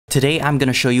Today I'm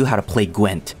gonna show you how to play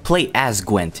Gwent. Play as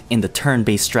Gwent in the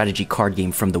turn-based strategy card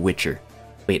game from The Witcher.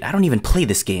 Wait, I don't even play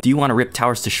this game. Do you want to rip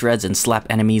towers to shreds and slap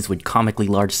enemies with comically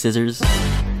large scissors?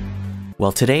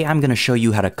 Well, today I'm gonna show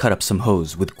you how to cut up some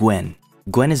hoes with Gwen.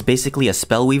 Gwen is basically a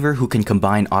spellweaver who can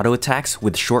combine auto attacks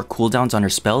with short cooldowns on her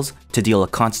spells to deal a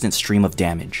constant stream of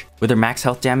damage. With her max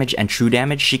health damage and true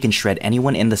damage, she can shred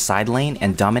anyone in the side lane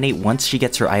and dominate once she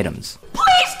gets her items.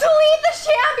 Please delete the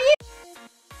champion!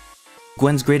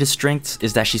 Gwen's greatest strength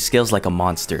is that she scales like a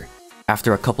monster.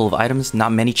 After a couple of items,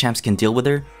 not many champs can deal with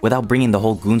her without bringing the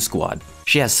whole goon squad.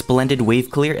 She has splendid wave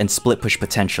clear and split push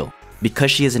potential. Because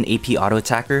she is an AP auto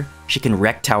attacker, she can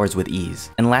wreck towers with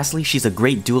ease. And lastly, she's a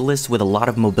great duelist with a lot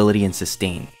of mobility and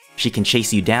sustain. She can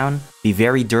chase you down, be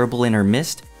very durable in her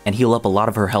mist, and heal up a lot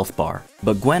of her health bar.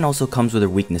 But Gwen also comes with her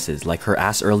weaknesses, like her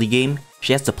ass early game.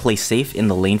 She has to play safe in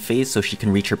the lane phase so she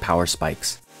can reach her power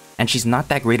spikes. And she's not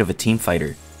that great of a team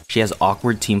fighter. She has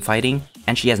awkward team fighting,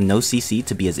 and she has no CC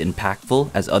to be as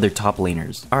impactful as other top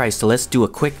laners. Alright, so let's do a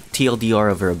quick TLDR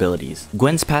of her abilities.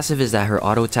 Gwen's passive is that her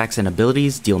auto attacks and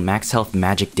abilities deal max health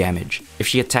magic damage. If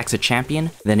she attacks a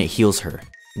champion, then it heals her.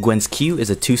 Gwen's Q is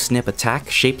a 2-snip attack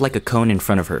shaped like a cone in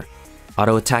front of her.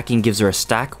 Auto attacking gives her a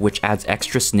stack which adds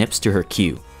extra snips to her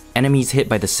Q. Enemies hit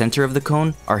by the center of the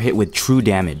cone are hit with true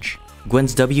damage.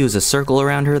 Gwen's W is a circle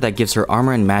around her that gives her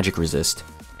armor and magic resist.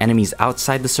 Enemies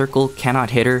outside the circle cannot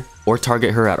hit her or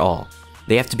target her at all.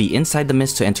 They have to be inside the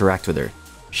mist to interact with her.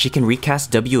 She can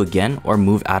recast W again or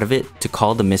move out of it to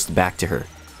call the mist back to her.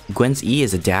 Gwen's E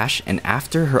is a dash, and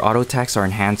after, her auto attacks are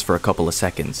enhanced for a couple of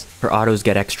seconds. Her autos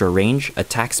get extra range,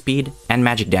 attack speed, and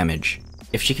magic damage.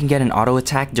 If she can get an auto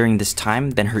attack during this time,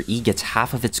 then her E gets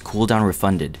half of its cooldown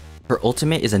refunded. Her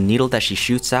ultimate is a needle that she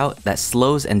shoots out that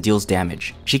slows and deals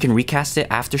damage. She can recast it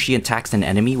after she attacks an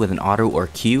enemy with an auto or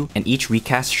Q, and each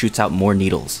recast shoots out more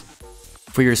needles.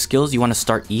 For your skills, you want to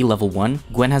start E level 1.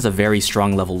 Gwen has a very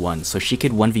strong level 1, so she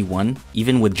could 1v1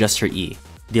 even with just her E.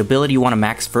 The ability you want to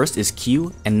max first is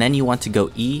Q, and then you want to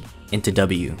go E into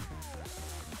W.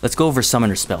 Let's go over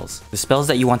summoner spells. The spells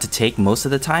that you want to take most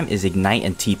of the time is Ignite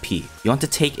and TP. You want to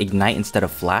take Ignite instead of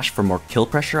Flash for more kill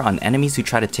pressure on enemies who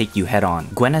try to take you head on.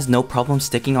 Gwen has no problem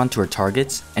sticking onto her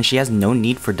targets, and she has no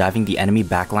need for diving the enemy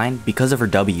backline because of her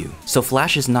W, so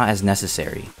Flash is not as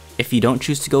necessary. If you don't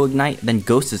choose to go Ignite, then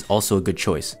Ghost is also a good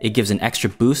choice. It gives an extra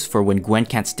boost for when Gwen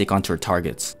can't stick onto her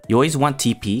targets. You always want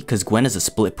TP because Gwen is a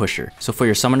split pusher, so for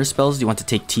your summoner spells you want to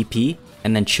take TP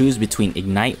and then choose between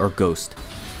Ignite or Ghost.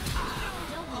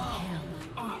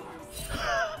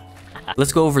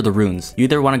 Let's go over the runes. You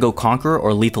either want to go Conqueror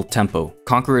or Lethal Tempo.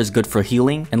 Conqueror is good for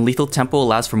healing, and Lethal Tempo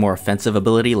allows for more offensive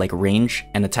ability like range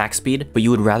and attack speed, but you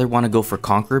would rather want to go for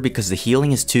Conqueror because the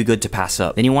healing is too good to pass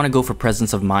up. Then you want to go for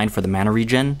Presence of Mind for the mana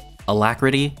regen,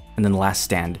 Alacrity, and then Last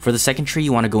Stand. For the second tree,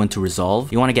 you want to go into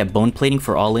Resolve. You want to get Bone Plating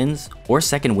for all-ins, or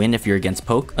Second Wind if you're against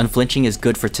poke. Unflinching is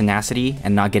good for tenacity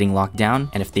and not getting locked down,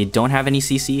 and if they don't have any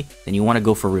CC, then you want to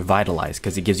go for Revitalize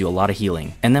because it gives you a lot of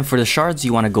healing. And then for the shards,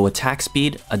 you want to go Attack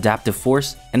Speed, Adaptive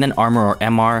Force, and then Armor or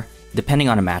MR, depending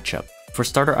on a matchup. For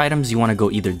starter items, you want to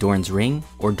go either Doran's Ring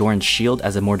or Doran's Shield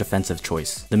as a more defensive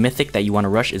choice. The mythic that you want to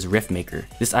rush is Riftmaker.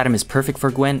 This item is perfect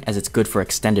for Gwen as it's good for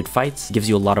extended fights, gives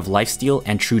you a lot of lifesteal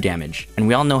and true damage. And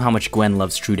we all know how much Gwen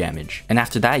loves true damage. And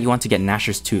after that, you want to get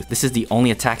Gnasher's Tooth. This is the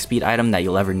only attack speed item that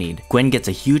you'll ever need. Gwen gets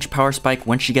a huge power spike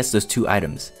once she gets those 2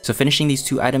 items. So finishing these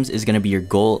 2 items is going to be your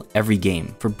goal every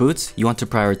game. For boots, you want to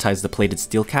prioritize the plated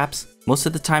steel caps. Most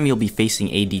of the time you'll be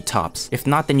facing AD tops. If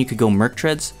not, then you could go Merc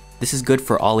Treads. This is good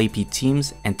for all AP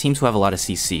teams and teams who have a lot of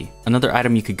CC. Another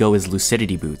item you could go is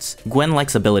Lucidity Boots. Gwen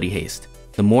likes ability haste.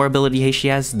 The more ability haste she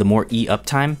has, the more E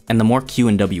uptime and the more Q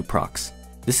and W procs.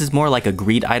 This is more like a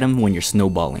greed item when you're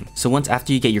snowballing. So once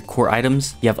after you get your core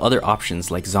items, you have other options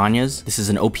like Zanya's. This is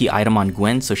an OP item on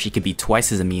Gwen, so she could be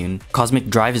twice as immune. Cosmic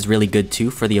Drive is really good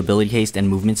too for the ability haste and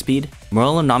movement speed.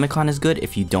 Morellonomicon is good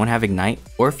if you don't have Ignite,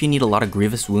 or if you need a lot of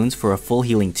Grievous Wounds for a full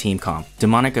healing team comp.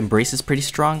 Demonic Embrace is pretty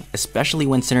strong, especially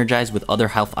when synergized with other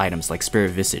health items like Spirit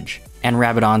Visage. And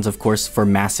Rabadon's of course for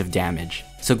massive damage.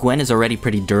 So Gwen is already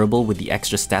pretty durable with the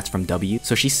extra stats from W,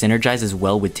 so she synergizes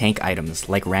well with tank items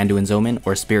like Randuin's Omen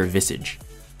or Spirit Visage.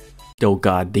 Oh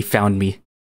god, they found me.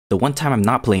 The one time I'm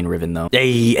not playing Riven though.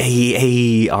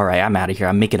 Hey. Alright, I'm out of here.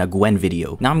 I'm making a Gwen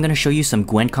video. Now I'm gonna show you some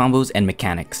Gwen combos and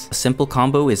mechanics. A simple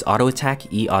combo is auto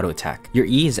attack, E auto attack. Your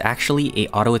E is actually a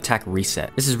auto attack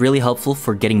reset. This is really helpful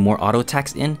for getting more auto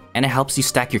attacks in, and it helps you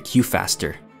stack your Q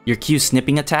faster. Your Q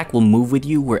snipping attack will move with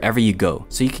you wherever you go,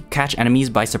 so you can catch enemies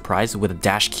by surprise with a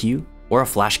dash Q, or a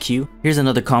flash Q. Here's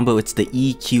another combo, it's the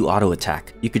E-Q auto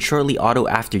attack. You could shortly auto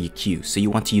after you Q, so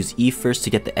you want to use E first to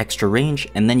get the extra range,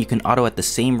 and then you can auto at the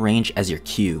same range as your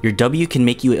Q. Your W can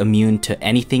make you immune to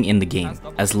anything in the game.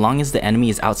 As long as the enemy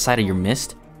is outside of your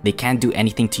mist, they can't do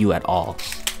anything to you at all.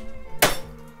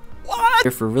 What?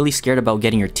 If you're really scared about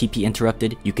getting your TP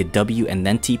interrupted, you could W and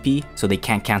then TP, so they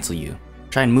can't cancel you.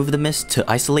 Try and move the mist to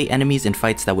isolate enemies in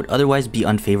fights that would otherwise be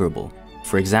unfavorable.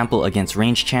 For example, against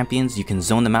ranged champions, you can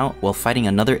zone them out while fighting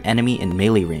another enemy in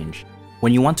melee range.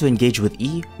 When you want to engage with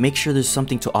E, make sure there's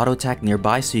something to auto attack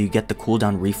nearby so you get the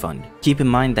cooldown refund. Keep in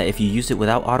mind that if you use it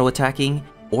without auto attacking,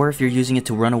 or if you're using it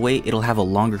to run away, it'll have a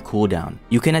longer cooldown.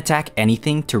 You can attack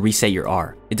anything to reset your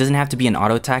R. It doesn't have to be an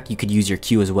auto attack, you could use your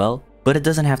Q as well, but it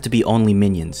doesn't have to be only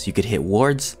minions. You could hit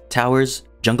wards, towers,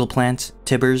 jungle plants,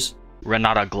 tibbers,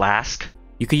 Renata Glask.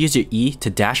 You could use your E to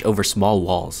dash over small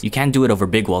walls. You can't do it over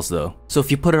big walls though. So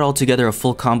if you put it all together, a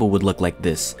full combo would look like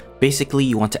this. Basically,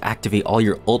 you want to activate all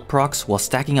your ult procs while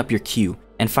stacking up your Q,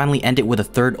 and finally end it with a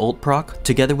third ult proc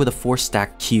together with a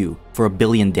 4-stack Q for 1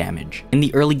 billion damage. In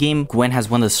the early game, Gwen has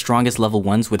one of the strongest level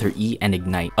 1s with her E and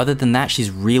Ignite. Other than that, she's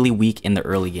really weak in the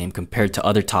early game compared to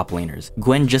other top laners.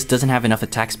 Gwen just doesn't have enough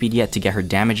attack speed yet to get her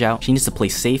damage out. She needs to play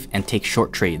safe and take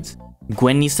short trades.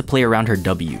 Gwen needs to play around her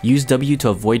W. Use W to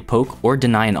avoid poke or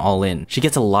deny an all-in. She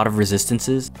gets a lot of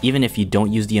resistances, even if you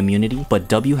don't use the immunity, but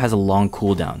W has a long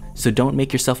cooldown, so don't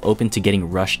make yourself open to getting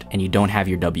rushed and you don't have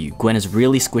your W. Gwen is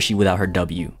really squishy without her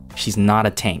W. She's not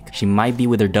a tank. She might be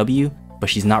with her W, but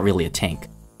she's not really a tank.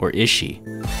 Or is she?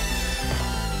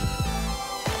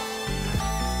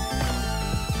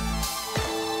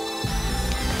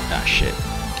 Ah, shit.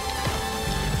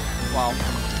 Wow.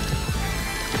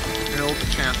 Build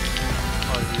chance.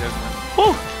 Oh, you guys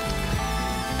Woo!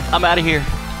 I'm out of here.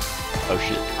 Oh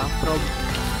shit.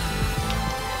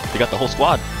 They got the whole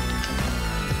squad.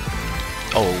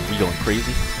 Oh, we going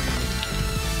crazy?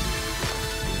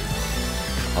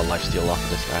 A lifesteal off of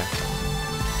this guy.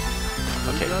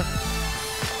 Okay.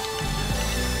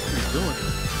 What are you doing?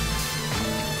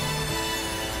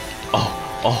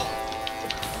 Oh,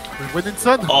 We're winning,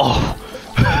 son. oh.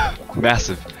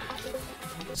 Massive.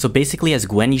 So basically, as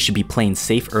Gwen, you should be playing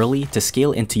safe early to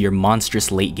scale into your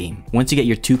monstrous late game. Once you get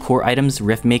your 2 core items,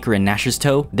 Riftmaker and Nashor's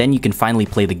Toe, then you can finally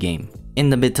play the game.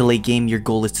 In the mid to late game, your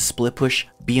goal is to split push,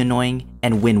 be annoying,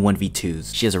 and win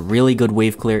 1v2s. She has a really good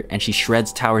wave clear, and she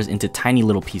shreds towers into tiny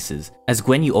little pieces. As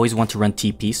Gwen, you always want to run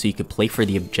TP so you could play for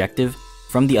the objective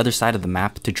from the other side of the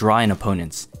map to draw in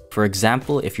opponents. For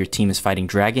example, if your team is fighting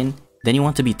Dragon, then you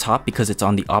want to be top because it's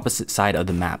on the opposite side of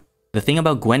the map. The thing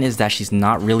about Gwen is that she's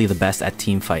not really the best at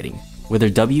team fighting. With her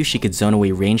W, she could zone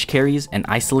away range carries and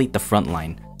isolate the front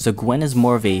line. So Gwen is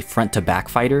more of a front to back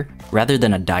fighter rather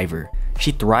than a diver.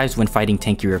 She thrives when fighting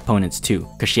tankier opponents too,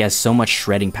 because she has so much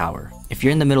shredding power. If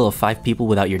you're in the middle of 5 people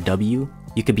without your W,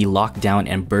 you could be locked down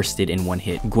and bursted in 1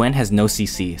 hit. Gwen has no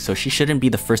CC, so she shouldn't be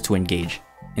the first to engage.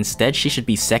 Instead, she should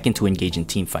be second to engage in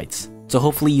team fights. So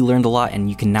hopefully you learned a lot and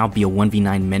you can now be a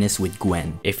 1v9 menace with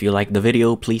Gwen. If you liked the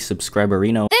video, please subscribe or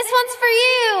This one's for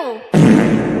you!